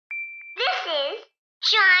This is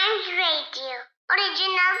Chimes Radio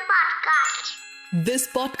original podcast. This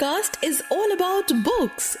podcast is all about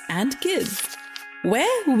books and kids,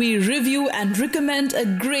 where we review and recommend a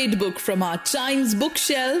great book from our Chimes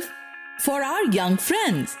bookshelf for our young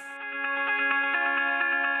friends.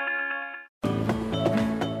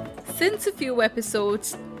 Since a few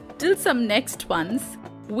episodes till some next ones,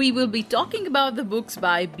 we will be talking about the books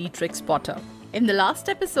by Beatrix Potter. In the last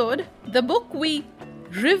episode, the book we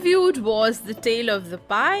reviewed was The Tale of the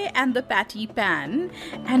Pie and the Patty Pan,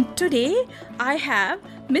 and today I have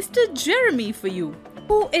Mr. Jeremy for you.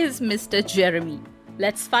 Who is Mr. Jeremy?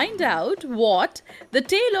 Let's find out what The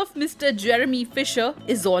Tale of Mr. Jeremy Fisher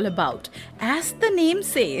is all about. As the name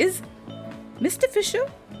says, Mr. Fisher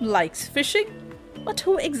likes fishing, but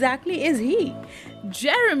who exactly is he?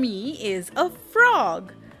 Jeremy is a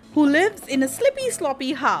frog who lives in a slippy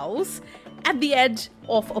sloppy house at the edge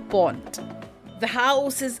of a pond. The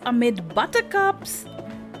house is amid buttercups,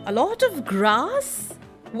 a lot of grass,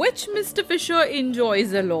 which Mr. Fisher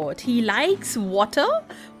enjoys a lot. He likes water,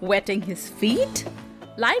 wetting his feet.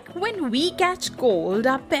 Like when we catch cold,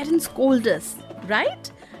 our parents scold us,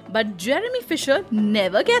 right? But Jeremy Fisher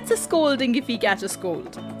never gets a scolding if he catches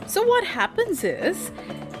cold. So what happens is,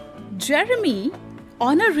 Jeremy,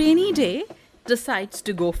 on a rainy day, decides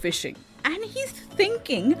to go fishing. And he's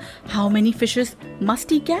thinking, how many fishes must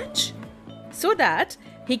he catch so that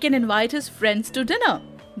he can invite his friends to dinner?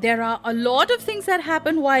 There are a lot of things that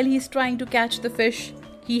happen while he's trying to catch the fish.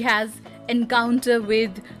 He has encounter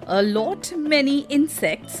with many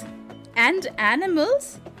insects and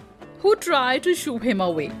animals who try to shoo him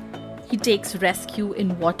away. He takes rescue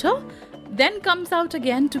in water, then comes out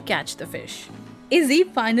again to catch the fish. Is he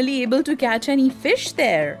finally able to catch any fish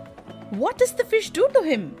there? What does the fish do to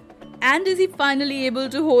him? And is he finally able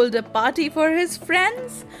to hold a party for his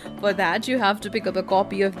friends? For that, you have to pick up a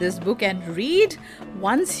copy of this book and read.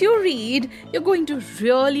 Once you read, you're going to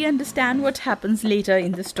really understand what happens later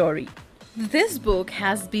in the story. This book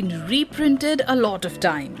has been reprinted a lot of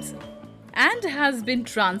times and has been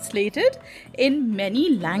translated in many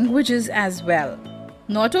languages as well.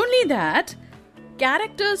 Not only that,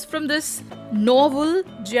 characters from this novel,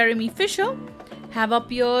 Jeremy Fisher, have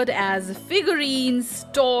appeared as figurines,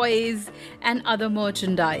 toys, and other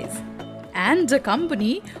merchandise. And the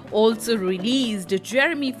company also released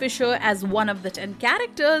Jeremy Fisher as one of the 10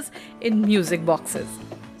 characters in music boxes.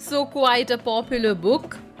 So quite a popular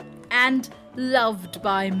book and loved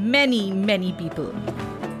by many, many people.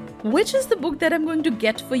 Which is the book that I'm going to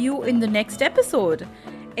get for you in the next episode?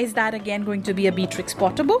 Is that again going to be a Beatrix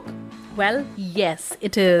Potter book? Well, yes,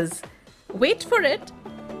 it is. Wait for it.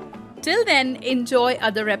 Till then, enjoy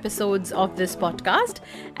other episodes of this podcast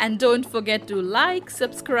and don't forget to like,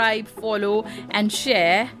 subscribe, follow and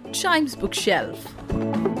share Chimes Bookshelf.